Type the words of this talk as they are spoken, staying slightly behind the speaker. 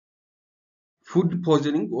Food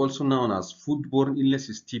poisoning, also known as foodborne illness,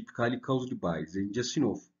 is typically caused by the ingestion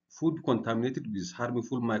of food contaminated with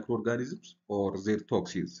harmful microorganisms or their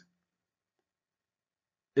toxins.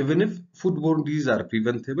 Even if foodborne diseases are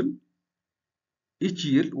preventable, each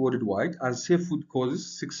year worldwide, unsafe food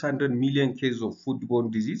causes 600 million cases of foodborne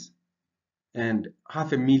disease and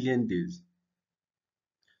 500,000 deaths.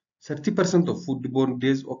 30% of foodborne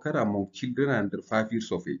deaths occur among children under 5 years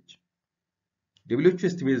of age. WHO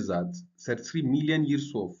estimates that 33 million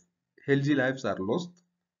years of healthy lives are lost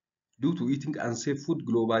due to eating unsafe food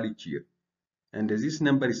globally each year, and this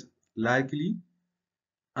number is likely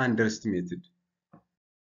underestimated.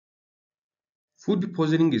 Food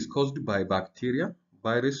poisoning is caused by bacteria,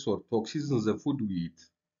 viruses, or toxins in the food we eat.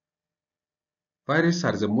 Viruses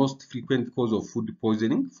are the most frequent cause of food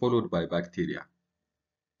poisoning, followed by bacteria.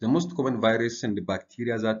 The most common viruses and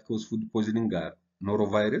bacteria that cause food poisoning are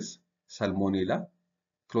norovirus, salmonella,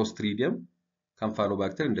 clostridium,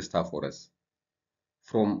 campylobacter, and staph aureus.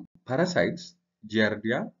 From parasites,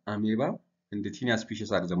 giardia, amoeba, and the tinea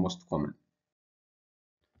species are the most common.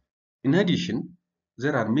 In addition,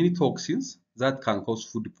 there are many toxins that can cause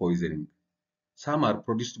food poisoning. Some are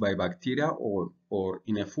produced by bacteria or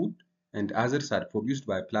in a food, and others are produced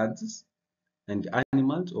by plants and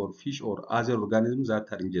animals or fish or other organisms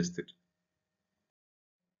that are ingested.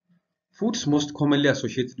 Foods most commonly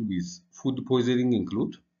associated with food poisoning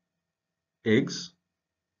include eggs,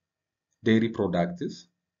 dairy products,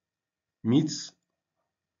 meats,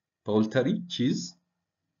 poultry, cheese,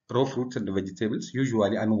 raw fruits and vegetables,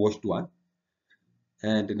 usually unwashed one,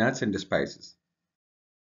 and nuts and spices.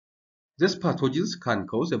 These pathogens can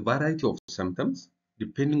cause a variety of symptoms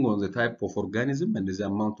depending on the type of organism and the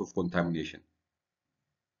amount of contamination.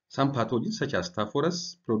 Some pathogens, such as staph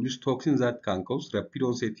aureus, produce toxins that can cause rapid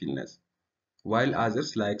onset illness, while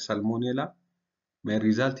others, like salmonella, may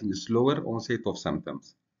result in slower onset of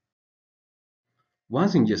symptoms.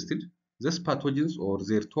 Once ingested, these pathogens or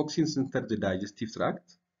their toxins enter the digestive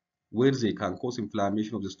tract, where they can cause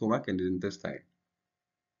inflammation of the stomach and the intestine.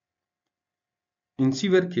 In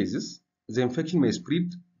severe cases, the infection may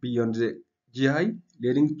spread beyond the GI,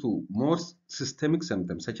 leading to more systemic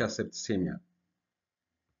symptoms such as septicemia.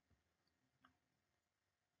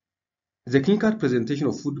 The clinical presentation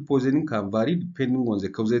of food poisoning can vary depending on the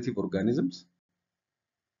causative organisms,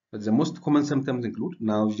 but the most common symptoms include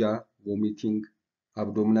nausea, vomiting,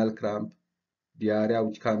 abdominal cramp, diarrhea,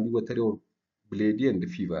 which can be watery or bloody, and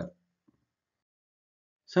fever.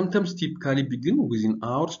 Symptoms typically begin within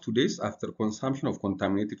hours to days after consumption of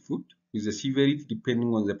contaminated food, with the severity depending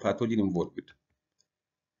on the pathogen involved.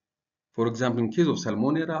 For example, in case of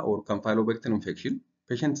salmonella or campylobacter infection,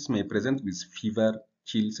 patients may present with fever,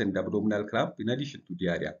 chills, and abdominal cramp in addition to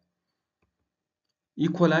diarrhea. E.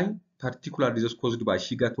 coli, particular disease caused by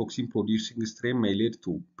Shiga toxin producing strain, may lead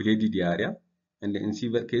to bloody diarrhea, and in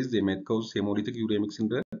severe cases they may cause hemolytic uremic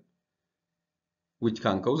syndrome, which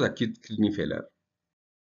can cause acute kidney failure.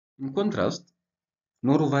 In contrast,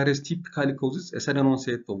 norovirus typically causes a sudden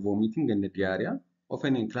onset of vomiting and diarrhea,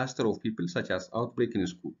 often in clusters of people, such as outbreak in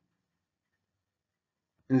school.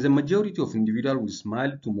 In the majority of individuals with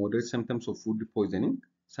mild to moderate symptoms of food poisoning,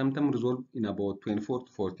 symptoms resolve in about 24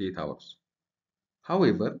 to 48 hours.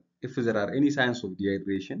 However, if there are any signs of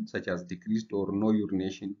dehydration, such as decreased or no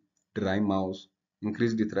urination, dry mouth,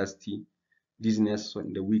 increased thirst, dizziness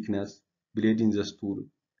and weakness, bleeding in the stool,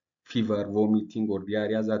 fever, vomiting, or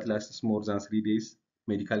diarrhea that lasts more than 3 days,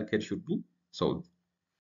 medical care should be sought.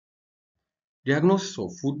 Diagnosis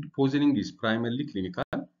of food poisoning is primarily clinical,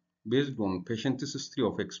 based on patient's history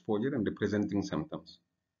of exposure and the presenting symptoms.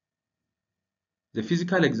 The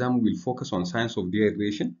physical exam will focus on signs of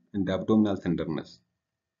dehydration and abdominal tenderness.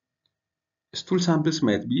 Stool samples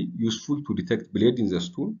might be useful to detect bleed in the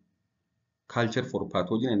stool, culture for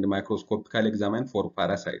pathogen, and microscopical examine for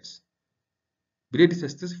parasites. Bleed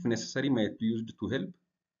tests, if necessary, might be used to help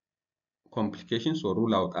complications or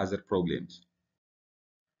rule out other problems.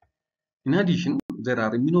 In addition, there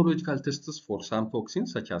are immunological tests for some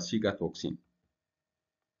toxins, such as Shiga toxin.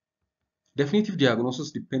 Definitive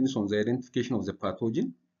diagnosis depends on the identification of the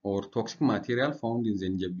pathogen or toxic material found in the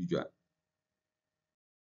individual.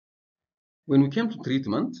 When we came to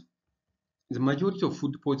treatment, the majority of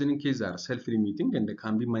food poisoning cases are self-limiting and they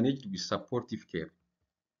can be managed with supportive care.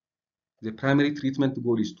 The primary treatment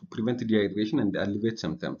goal is to prevent dehydration and alleviate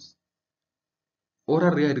symptoms.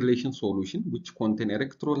 Oral rehydration solutions, which contain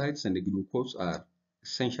electrolytes and glucose, are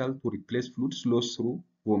essential to replace fluids lost through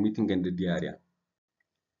vomiting and diarrhea.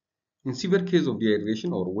 In severe cases of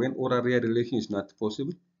dehydration or when oral rehydration is not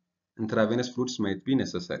possible, intravenous fluids might be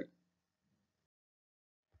necessary.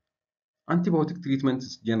 Antibiotic treatment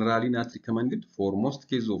is generally not recommended for most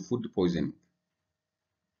cases of food poisoning.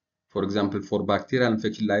 For example, for bacterial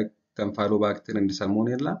infection like Campylobacter and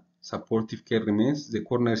Salmonella, supportive care remains the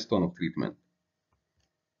cornerstone of treatment.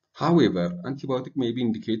 However, antibiotic may be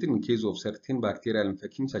indicated in case of certain bacterial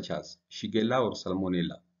infections such as Shigella or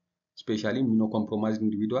Salmonella, especially immunocompromised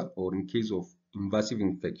individual or in case of invasive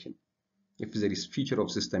infection, if there is feature of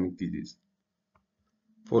systemic disease.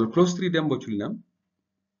 For Clostridium botulinum,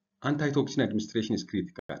 antitoxin administration is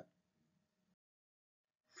critical.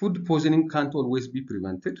 Food poisoning can't always be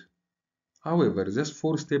prevented. However, these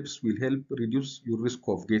 4 steps will help reduce your risk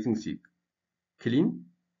of getting sick. Clean,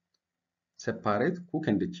 separate, cook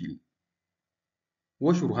and chill.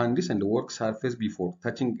 Wash your hands and work surface before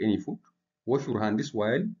touching any food. Wash your hands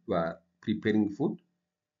while you are preparing food.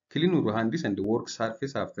 Clean your hands and work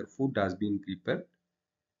surface after food has been prepared.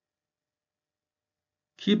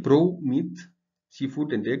 Keep raw meat,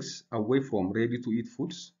 seafood and eggs away from ready-to-eat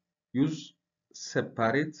foods. Use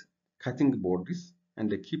separate cutting boards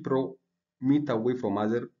and keep raw meat away from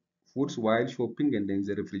other foods while shopping and in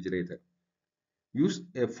the refrigerator. Use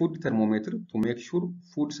a food thermometer to make sure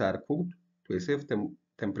foods are cooked to a safe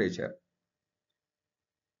temperature.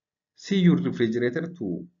 See your refrigerator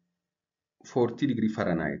to 40 degrees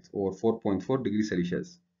Fahrenheit or 4.4 degrees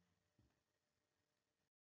Celsius.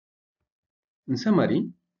 In summary,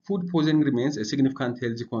 food poisoning remains a significant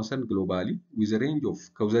health concern globally with a range of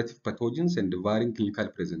causative pathogens and varying clinical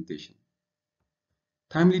presentation.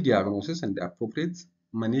 Timely diagnosis and appropriate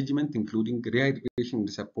management, including rehydration and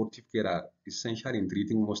supportive care, are essential in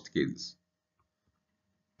treating most cases.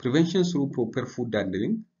 Prevention through proper food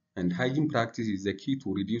handling and hygiene practice is the key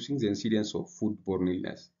to reducing the incidence of foodborne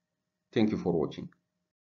illness. Thank you for watching.